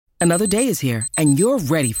Another day is here, and you're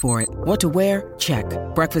ready for it. What to wear? Check.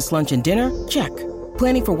 Breakfast, lunch, and dinner? Check.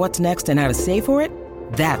 Planning for what's next and how to save for it?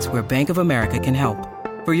 That's where Bank of America can help.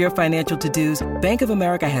 For your financial to-dos, Bank of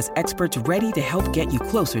America has experts ready to help get you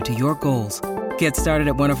closer to your goals. Get started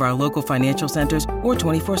at one of our local financial centers or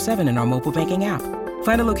 24/7 in our mobile banking app.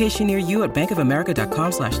 Find a location near you at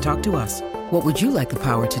bankofamerica.com/talktous. What would you like the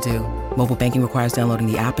power to do? Mobile banking requires downloading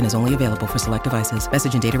the app and is only available for select devices.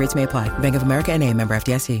 Message and data rates may apply. Bank of America N.A., member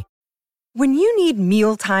FDIC. When you need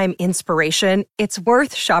mealtime inspiration, it's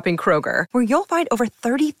worth shopping Kroger, where you'll find over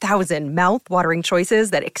 30,000 mouth-watering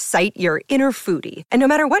choices that excite your inner foodie. And no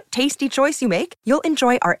matter what tasty choice you make, you'll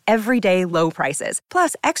enjoy our everyday low prices,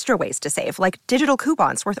 plus extra ways to save, like digital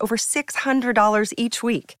coupons worth over $600 each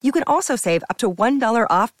week. You can also save up to $1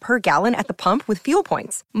 off per gallon at the pump with fuel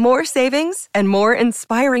points. More savings and more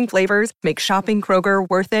inspiring flavors make shopping Kroger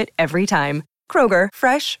worth it every time. Kroger,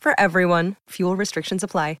 fresh for everyone. Fuel restrictions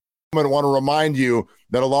apply. I want to remind you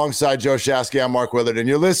that alongside Joe Shasky, I'm Mark Willard, and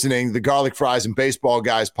you're listening the Garlic Fries and Baseball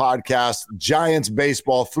Guys podcast, Giants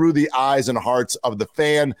baseball through the eyes and hearts of the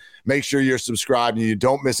fan. Make sure you're subscribed and you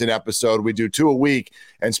don't miss an episode. We do 2 a week.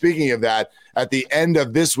 And speaking of that, at the end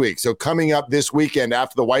of this week, so coming up this weekend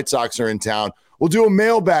after the White Sox are in town, we'll do a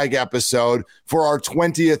mailbag episode for our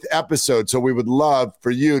 20th episode. So we would love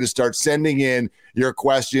for you to start sending in your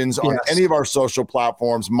questions on any of our social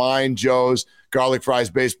platforms, mine, Joe's, Garlic Fries,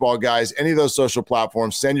 Baseball Guys, any of those social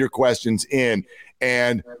platforms. Send your questions in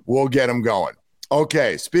and we'll get them going.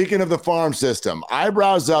 Okay, speaking of the farm system,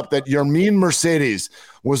 eyebrows up that Yermin Mercedes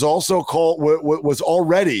was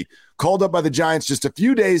already called up by the Giants just a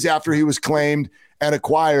few days after he was claimed and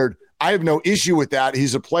acquired. I have no issue with that.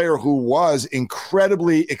 He's a player who was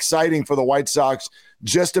incredibly exciting for the White Sox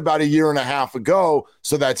just about a year and a half ago,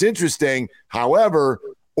 so that's interesting. However,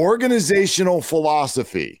 organizational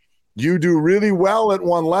philosophy. You do really well at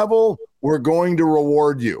one level, we're going to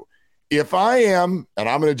reward you. If I am, and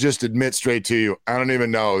I'm going to just admit straight to you, I don't even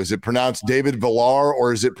know, is it pronounced David Villar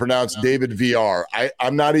or is it pronounced David VR?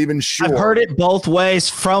 I'm not even sure. I've heard it both ways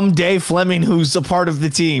from Dave Fleming, who's a part of the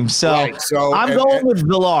team. So, I'm going with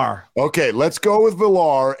Villar. Okay, let's go with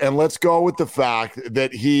Villar, and let's go with the fact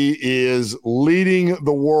that he is leading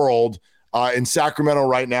the world in Sacramento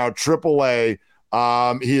right now, AAA.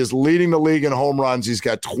 He is leading the league in home runs. He's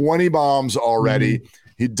got 20 bombs already.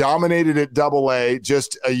 He dominated at AA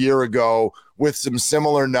just a year ago with some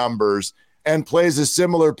similar numbers and plays a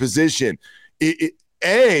similar position.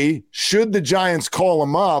 A, should the Giants call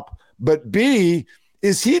him up? But B,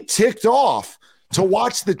 is he ticked off to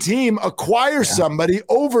watch the team acquire somebody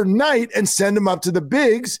overnight and send him up to the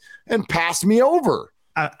bigs and pass me over?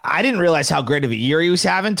 I didn't realize how great of a year he was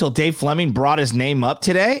having until Dave Fleming brought his name up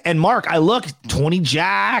today. And Mark, I look, 20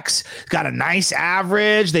 jacks, got a nice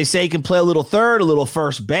average. They say he can play a little third, a little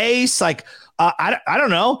first base. Like, I don't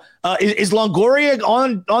know. Is Longoria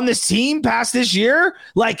on this team past this year?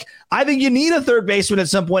 Like, I think you need a third baseman at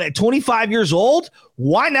some point at 25 years old.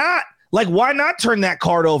 Why not? Like, why not turn that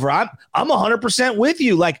card over? I'm 100% with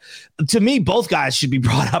you. Like, to me, both guys should be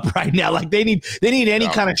brought up right now. Like, they need any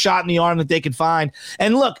kind of shot in the arm that they can find.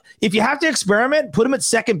 And look, if you have to experiment, put him at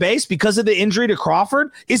second base because of the injury to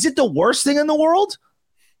Crawford. Is it the worst thing in the world?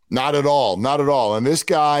 Not at all. Not at all. And this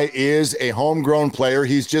guy is a homegrown player.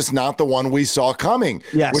 He's just not the one we saw coming,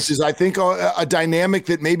 which is, I think, a dynamic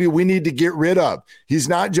that maybe we need to get rid of. He's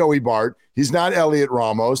not Joey Bart. He's not Elliot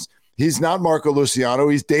Ramos. He's not Marco Luciano.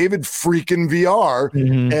 He's David freaking VR.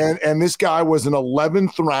 And this guy was an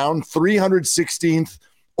 11th round, 316th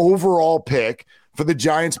overall pick for the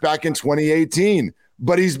Giants back in 2018.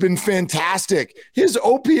 But he's been fantastic. His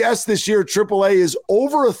OPS this year, AAA, is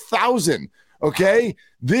over 1,000. Okay?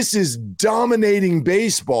 This is dominating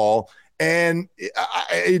baseball. And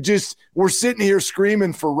we're sitting here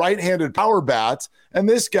screaming for right-handed power bats. And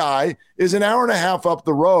this guy is an hour and a half up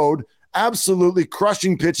the road, absolutely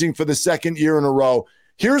crushing pitching for the second year in a row.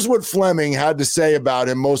 Here's what Fleming had to say about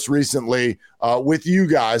him most recently with you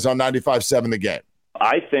guys on 95.7 The Game.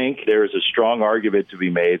 I think there's a strong argument to be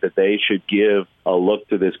made that they should give a look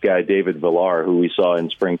to this guy, David Villar, who we saw in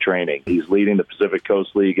spring training. He's leading the Pacific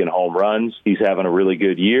Coast League in home runs. He's having a really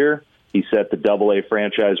good year. He set the AA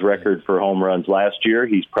franchise record for home runs last year.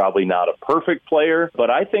 He's probably not a perfect player, but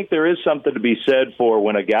I think there is something to be said for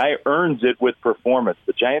when a guy earns it with performance.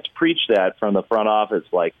 The Giants preach that from the front office,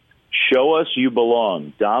 like, show us you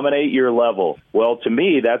belong, dominate your level. Well, to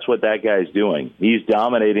me, that's what that guy's doing. He's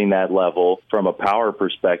dominating that level from a power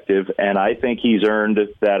perspective, and I think he's earned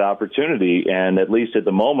that opportunity. And at least at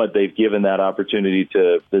the moment, they've given that opportunity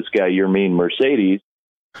to this guy, Yermin Mercedes.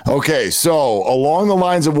 Okay, so along the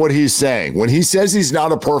lines of what he's saying, when he says he's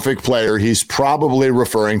not a perfect player, he's probably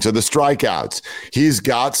referring to the strikeouts. He's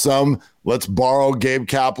got some, let's borrow Gabe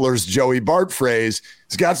Kapler's Joey Bart phrase,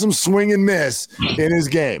 he's got some swing and miss in his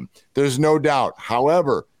game. There's no doubt.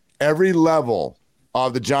 However, every level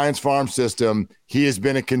of the Giants farm system, he has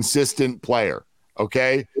been a consistent player.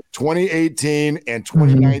 Okay, 2018 and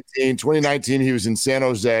 2019. 2019, he was in San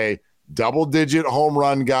Jose, double-digit home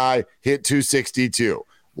run guy, hit 262.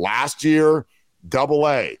 Last year,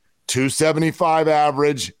 Double-A, 275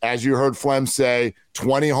 average, as you heard Flem say,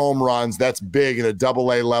 20 home runs. That's big at a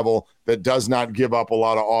Double-A level that does not give up a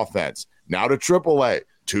lot of offense. Now to Triple-A,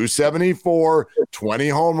 274, 20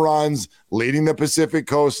 home runs, leading the Pacific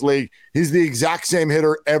Coast League. He's the exact same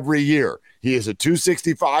hitter every year. He is a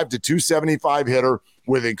 265 to 275 hitter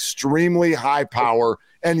with extremely high power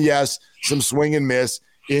and, yes, some swing and miss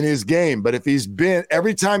in his game. But if he's been,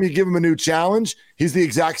 every time you give him a new challenge, he's the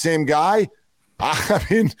exact same guy. I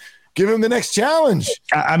mean, give him the next challenge.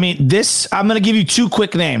 I mean, I'm going to give you two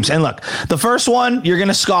quick names. And look, the first one you're going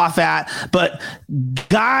to scoff at, but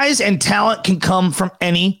guys and talent can come from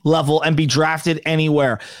any level and be drafted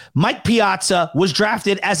anywhere. Mike Piazza was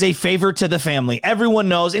drafted as a favor to the family. Everyone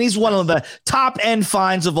knows, and he's one of the top end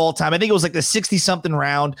finds of all time. I think it was like the 60-something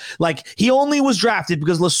round. Like, he only was drafted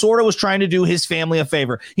because Lasorda was trying to do his family a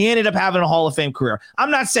favor. He ended up having a Hall of Fame career.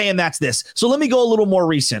 I'm not saying that's this. So let me go a little more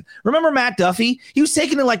recent. Remember Matt Duffy? He was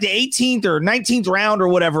taken in like the 18th or 19th round or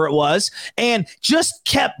whatever it was, and just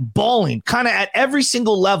kept balling kind of at every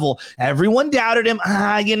single level. Everyone doubted him.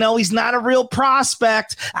 He's not a real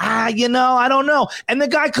prospect. I don't know. And the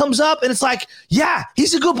guy comes up and it's like, yeah,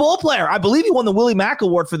 he's a good ball player. I believe he won the Willie Mack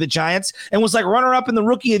Award for the Giants and was like runner up in the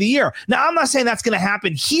Rookie of the Year. Now, I'm not saying that's going to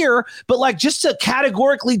happen here, but like, just to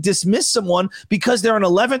categorically dismiss someone because they're an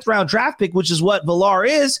 11th round draft pick, which is what Villar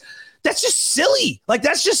is, that's just silly. Like,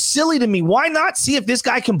 that's just silly to me. Why not see if this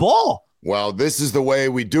guy can ball? Well, this is the way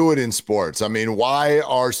we do it in sports. I mean, why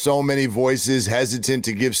are so many voices hesitant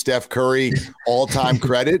to give Steph Curry all-time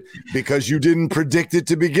credit? Because you didn't predict it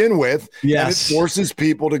to begin with. Yes. And it forces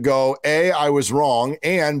people to go, A, I was wrong,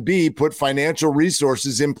 and B, put financial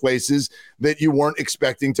resources in places that you weren't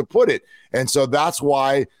expecting to put it. And so that's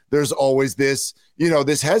why there's always this,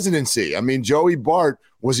 this hesitancy. I mean, Joey Bart,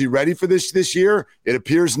 was he ready for this year? It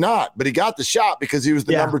appears not, but he got the shot because he was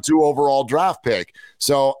the number 2 overall draft pick.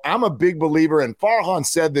 So I'm a big believer, and Farhan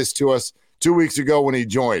said this to us 2 weeks ago when he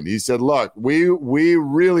joined. He said, look, we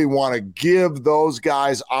really want to give those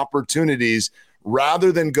guys opportunities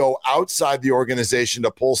rather than go outside the organization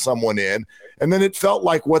to pull someone in. And then it felt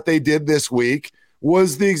like what they did this week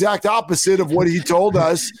was the exact opposite of what he told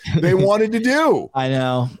us they wanted to do. I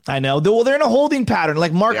know. Well, they're in a holding pattern.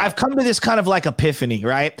 Like, Mark, I've come to this kind of like epiphany,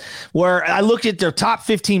 right? Where I looked at their top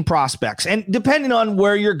 15 prospects, and depending on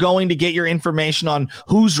where you're going to get your information on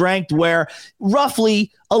who's ranked where,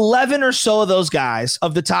 roughly 11 or so of those guys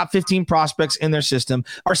of the top 15 prospects in their system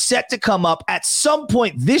are set to come up at some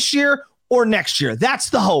point this year or next year. That's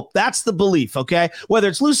the hope. That's the belief, okay? Whether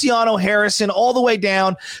it's Luciano, Harrison, all the way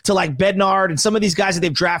down to like Bednard and some of these guys that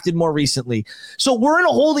they've drafted more recently. So we're in a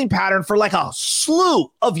holding pattern for like a slew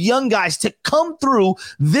of young guys to come through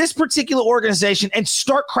this particular organization and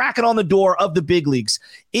start cracking on the door of the big leagues.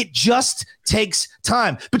 It just takes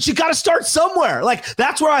time, but you got to start somewhere. Like,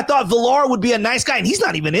 that's where I thought Villar would be a nice guy. And he's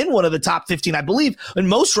not even in one of the top 15, I believe. In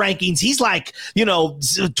most rankings, he's like, 12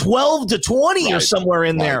 to 20 or somewhere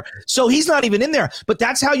in there. So he's not even in there, but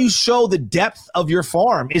that's how you show the depth of your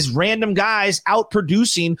farm, is random guys out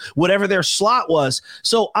producing whatever their slot was.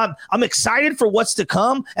 So I'm excited for what's to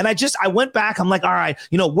come. And I went back. I'm like, all right,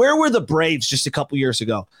 where were the Braves just a couple years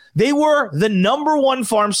ago? They were the number 1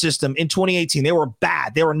 farm system in 2018. They were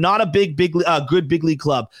bad. They were not a good big league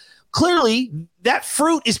club. Clearly, that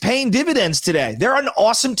fruit is paying dividends today. They're an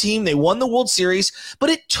awesome team. They won the World Series, but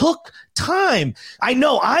it took time. I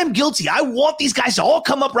know I'm guilty. I want these guys to all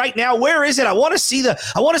come up right now. Where is it? I want to see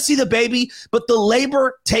the baby, but the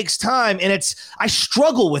labor takes time. And I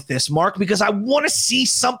struggle with this, Mark, because I want to see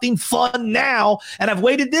something fun now. And I've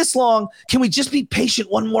waited this long. Can we just be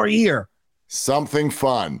patient one more year? Something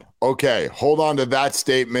fun. Okay, hold on to that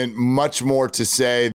statement. Much more to say.